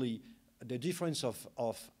 basically the difference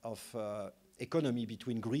of economy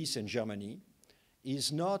between Greece and Germany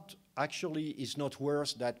is not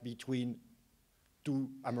worse than between 2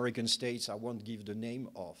 American states I won't give the name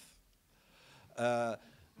of.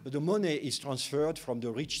 But the money is transferred from the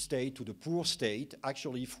rich state to the poor state,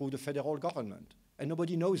 actually through the federal government. And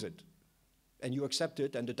nobody knows it. And you accept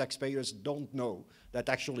it, and the taxpayers don't know that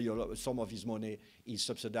actually some of his money is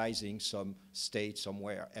subsidizing some state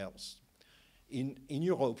somewhere else. In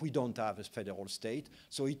Europe, we don't have a federal state,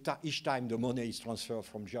 so each time the money is transferred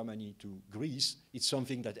from Germany to Greece, it's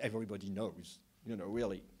something that everybody knows, you know,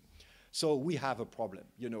 really. So we have a problem,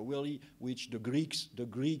 you know, really, which the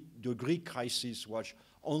Greek crisis was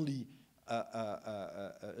only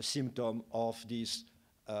a symptom of this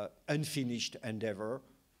unfinished endeavor,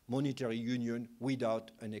 monetary union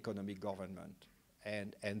without an economic government.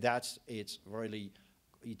 And it's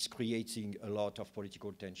creating a lot of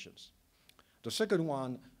political tensions. The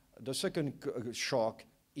second shock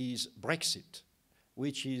is Brexit,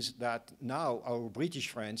 which is that now our British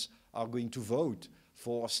friends are going to vote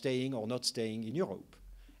for staying or not staying in Europe.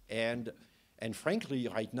 And frankly,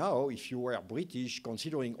 right now, if you were British,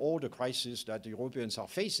 considering all the crises that the Europeans are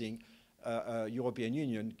facing, European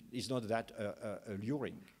Union is not that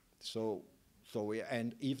alluring.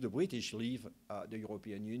 And if the British leave the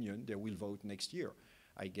European Union, they will vote next year,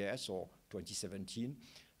 I guess, or 2017.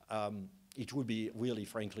 It will be really,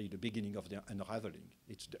 frankly, the beginning of the unraveling.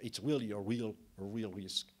 It's really a real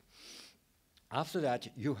risk. After that,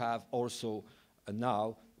 you have also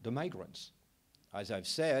now the migrants. As I've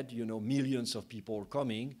said, you know, millions of people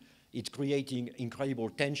coming. It's creating incredible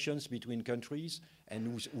tensions between countries,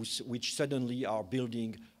 and which suddenly are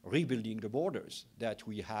rebuilding the borders that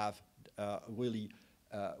we have really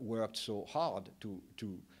worked so hard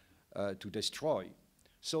to destroy.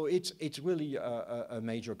 So it's really a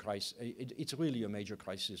major crisis. It's really a major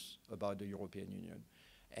crisis about the European Union,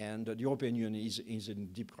 and the European Union is in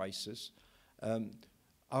deep crisis.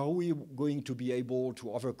 Are we going to be able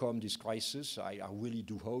to overcome this crisis? I really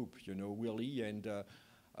do hope, you know, really. And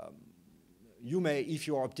you may, if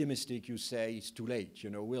you're optimistic, you say it's too late.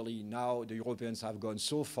 You know, really now the Europeans have gone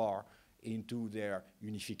so far into their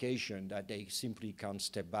unification that they simply can't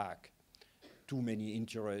step back. Too many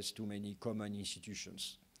interests, too many common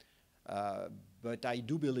institutions. But I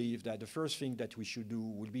do believe that the first thing that we should do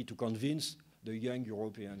would be to convince the young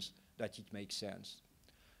Europeans that it makes sense.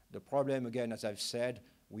 The problem, again, as I've said,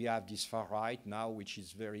 we have this far right now, which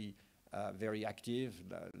is very active,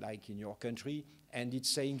 like in your country, and it's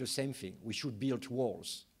saying the same thing. We should build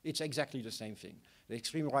walls. It's exactly the same thing. The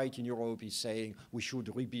extreme right in Europe is saying we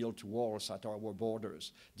should rebuild walls at our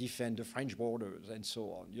borders, defend the French borders, and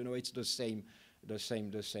so on. You know, it's the same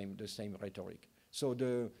rhetoric. So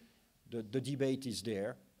the debate is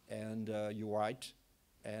there, and you're right,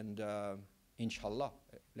 and inshallah,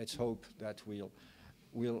 let's hope that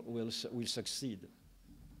we'll succeed.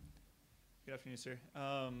 Good afternoon, sir.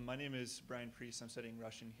 My name is Brian Priest. I'm studying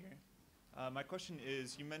Russian here. My question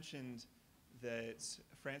is, you mentioned that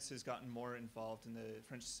France has gotten more involved in the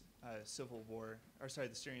French Civil War, or sorry,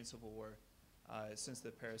 the Syrian Civil War, since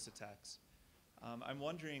the Paris attacks. I'm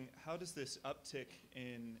wondering, how does this uptick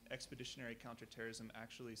in expeditionary counterterrorism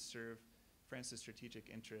actually serve France's strategic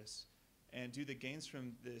interests? And do the gains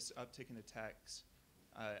from this uptick in attacks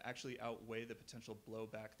actually outweigh the potential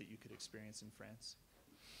blowback that you could experience in France?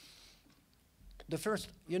 The first,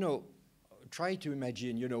 try to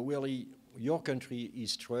imagine, really, your country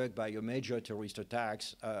is struck by a major terrorist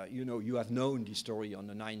attacks. You have known the story on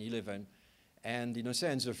the 9/11. And in a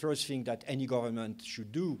sense, the first thing that any government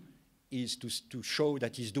should do is to show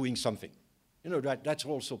that he's doing something. That's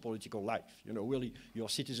also political life. Really, your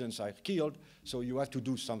citizens are killed, so you have to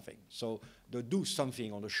do something. So the do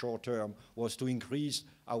something on the short term was to increase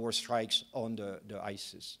our strikes on the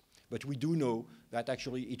ISIS. But we do know that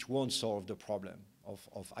actually it won't solve the problem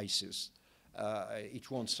of ISIS.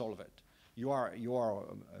 It won't solve it. You are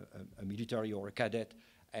a military or a cadet,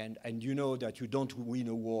 and you know that you don't win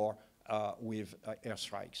a war with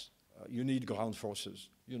airstrikes. You need ground forces,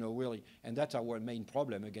 really. And that's our main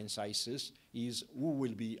problem against ISIS, is who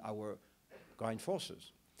will be our ground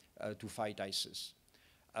forces to fight ISIS.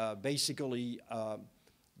 Basically,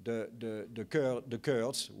 the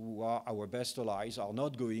Kurds, who are our best allies, are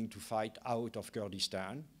not going to fight out of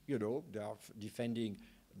Kurdistan. They are defending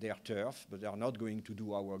their turf, but they are not going to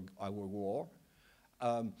do our war.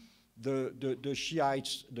 The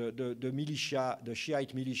Shiites, the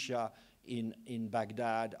Shiite militia in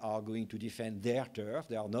Baghdad are going to defend their turf.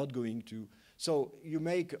 They are not going to. So you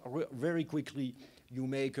make very quickly, you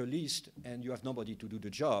make a list, and you have nobody to do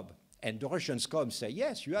the job. And the Russians come and say,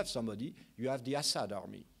 yes, you have somebody. You have the Assad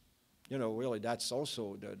army. Really, that's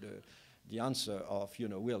also the answer of,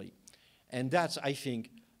 really. And that's, I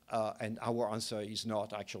think, and our answer is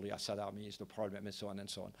not actually Assad army is the problem, and so on and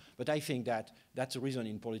so on. But I think that that's the reason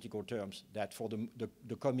in political terms that for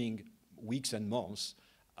the coming weeks and months,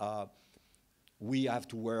 we have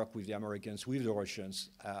to work with the Americans, with the Russians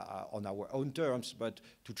on our own terms, but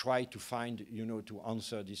to try to find, to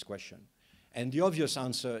answer this question. And the obvious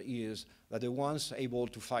answer is that the ones able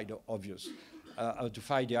to fight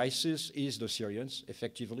the ISIS is the Syrians,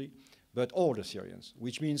 effectively, but all the Syrians,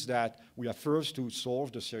 which means that we have first to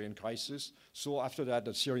solve the Syrian crisis. So after that,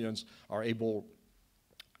 the Syrians are able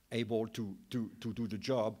to do the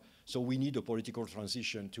job. So we need a political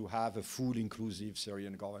transition to have a full inclusive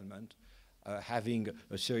Syrian government, having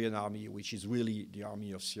a Syrian army which is really the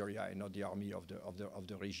army of Syria and not the army of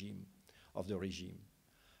the regime.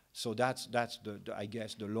 So that's I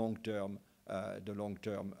guess the long-term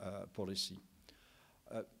policy.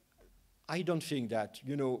 I don't think that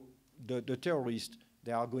the terrorists,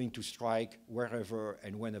 they are going to strike wherever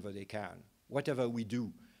and whenever they can. Whatever we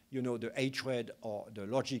do, the hatred or the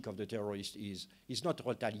logic of the terrorist is not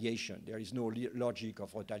retaliation. There is no logic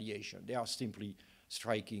of retaliation. They are simply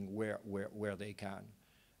striking where they can.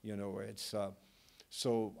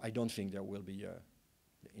 So I don't think there will be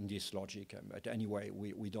in this logic. But anyway,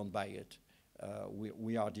 we don't buy it.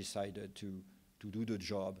 We are decided to do the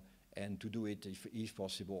job and to do it if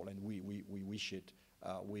possible, and we wish it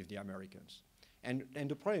with the Americans. And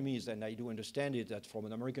the problem is, and I do understand it, that from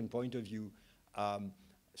an American point of view,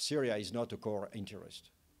 Syria is not a core interest.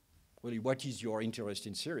 Really, what is your interest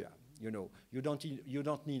in Syria? You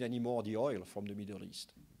don't need any more the oil from the Middle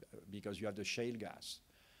East because you have the shale gas.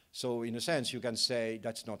 So in a sense, you can say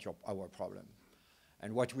that's not our problem.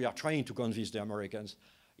 And what we are trying to convince the Americans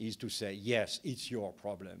is to say, yes, it's your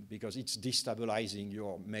problem because it's destabilizing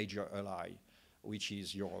your major ally, which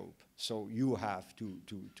is Europe. So you have to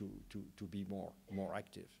be more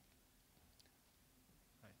active.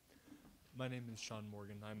 Hi. My name is Sean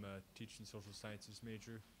Morgan. I'm a teaching social sciences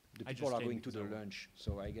major. The people are going to the lunch,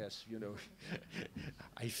 so I guess,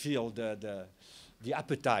 I feel the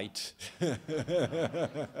appetite.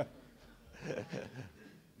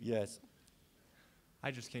 Yes. I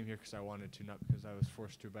just came here because I wanted to, not because I was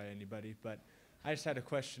forced to by anybody. But I just had a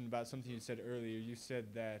question about something you said earlier. You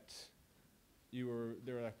said that there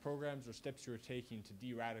were like programs or steps you were taking to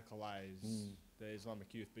de-radicalize the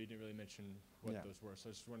Islamic youth, but you didn't really mention what those were. So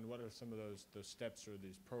I just wondered, what are some of those steps or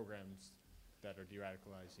these programs that are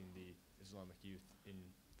de-radicalizing the Islamic youth in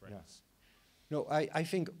France? No, I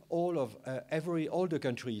think all the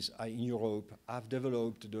countries in Europe have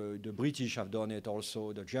developed, the British have done it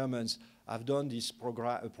also, the Germans have done this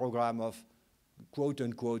program of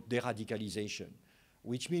quote-unquote de-radicalization,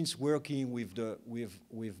 which means working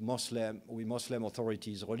with Muslim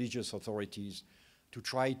authorities, religious authorities, to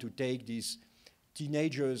try to take these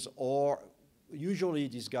teenagers, or usually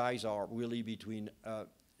these guys are really between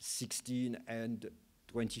 16 and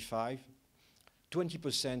 25.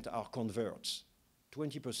 20% are converts.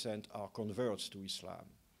 20% are converts to Islam.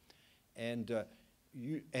 And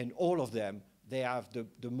all of them, they have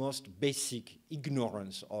the most basic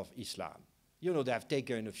ignorance of Islam. You know, they have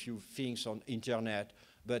taken a few things on internet,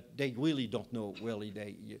 but they really don't know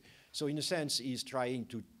so in a sense, he's trying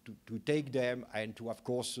to take them and to have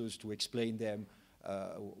courses to explain them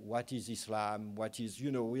what is Islam, what is,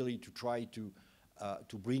 you know, really to try to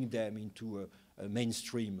bring them into a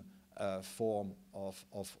mainstream form of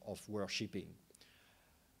worshipping.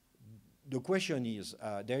 The question is,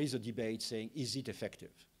 there is a debate saying, is it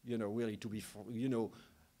effective? You know, really to be, you know,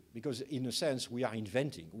 because in a sense we are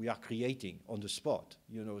inventing, we are creating on the spot,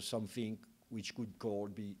 you know, something which could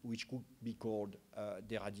be called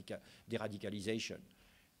deradicalization,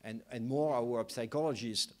 and more our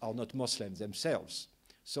psychologists are not Muslims themselves,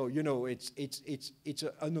 so you know it's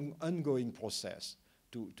an ongoing process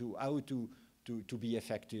to how to be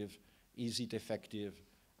effective. Is it effective?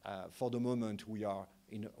 For the moment, we are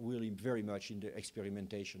really very much in the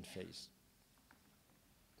experimentation phase.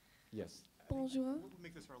 Yes. Bonjour. We'll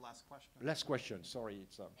make this our last question. Last question, sorry.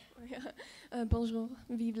 It's, Bonjour,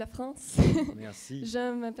 vive la France. Merci.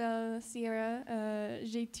 Je m'appelle Sierra,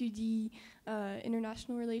 j'étudie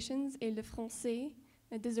International Relations et le français.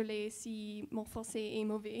 Désolée si mon français est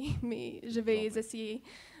mauvais, mais je vais essayer.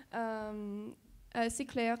 C'est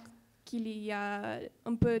clair qu'il y a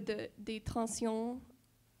un peu de tensions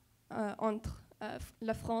entre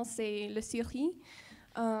la France et la Syrie.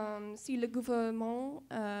 Si le gouvernement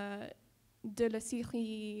de la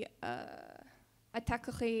Syrie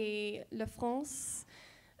attaquerait la France,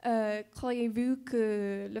 croyez-vous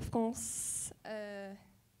que la France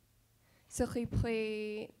serait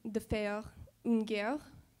prête de faire une guerre,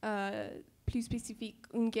 plus spécifique,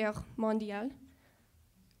 une guerre mondiale?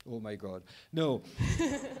 Oh my God! No,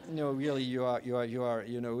 no. Really, you are.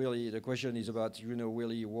 You know, really, the question is about, you know,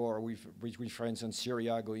 really war between France and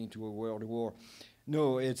Syria going to a world war.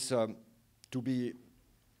 No, it's to be.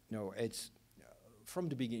 No, it's from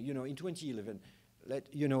the beginning. You know, in 2011,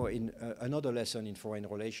 you know, in another lesson in foreign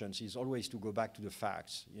relations is always to go back to the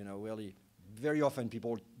facts. You know, really, very often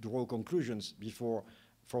people draw conclusions before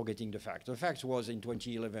forgetting the facts. The facts was in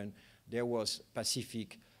 2011 there was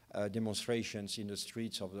pacific demonstrations in the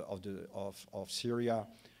streets of Syria.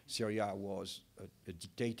 Syria was a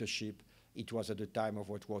dictatorship. It was at the time of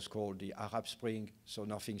what was called the Arab Spring, so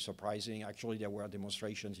nothing surprising. Actually, there were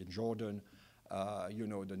demonstrations in Jordan, you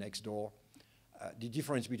know, the next door. The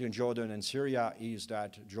difference between Jordan and Syria is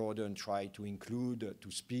that Jordan tried to include,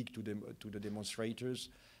 to speak to the demonstrators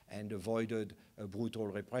and avoided a brutal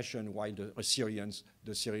repression, while the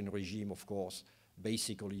Syrian regime, of course,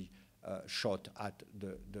 basically shot at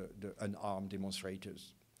the unarmed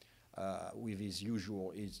demonstrators with his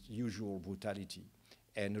usual brutality.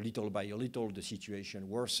 And little by little, the situation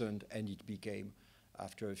worsened, and it became,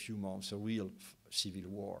 after a few months, a real civil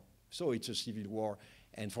war. So it's a civil war,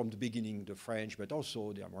 and from the beginning, the French, but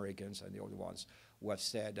also the Americans and the other ones, who have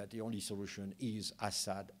said that the only solution is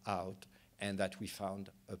Assad out, and that we found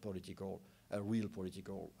a real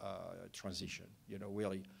political transition. You know,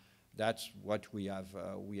 really, that's what we have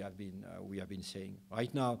been saying.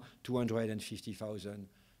 Right now, 250,000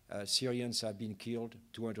 Syrians have been killed.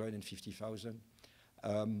 250,000.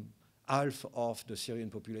 Half of the Syrian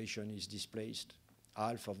population is displaced.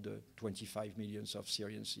 Half of the 25 millions of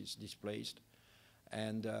Syrians is displaced.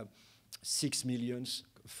 And 6 million,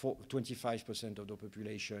 25% of the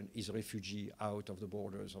population is refugee out of the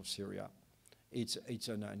borders of Syria. It's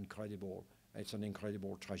an incredible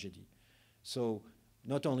tragedy. So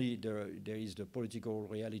not only there is the political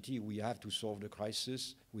reality, we have to solve the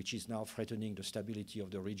crisis, which is now threatening the stability of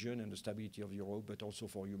the region and the stability of Europe, but also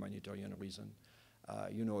for humanitarian reasons.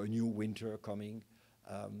 You know, a new winter coming.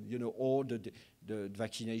 You know, all the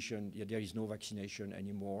vaccination, there is no vaccination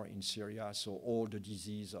anymore in Syria, so all the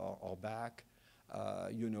diseases are back.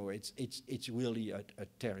 You know, it's really a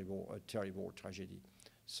terrible tragedy.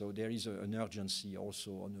 So there is an urgency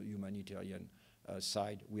also on the humanitarian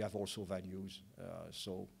side. We have also values,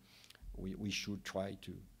 so we should try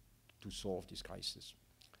to solve this crisis.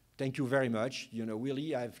 Thank you very much. You know,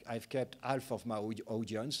 really, I've kept half of my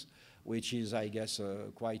audience, which is, I guess,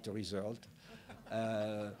 quite a result.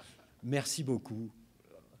 Merci beaucoup.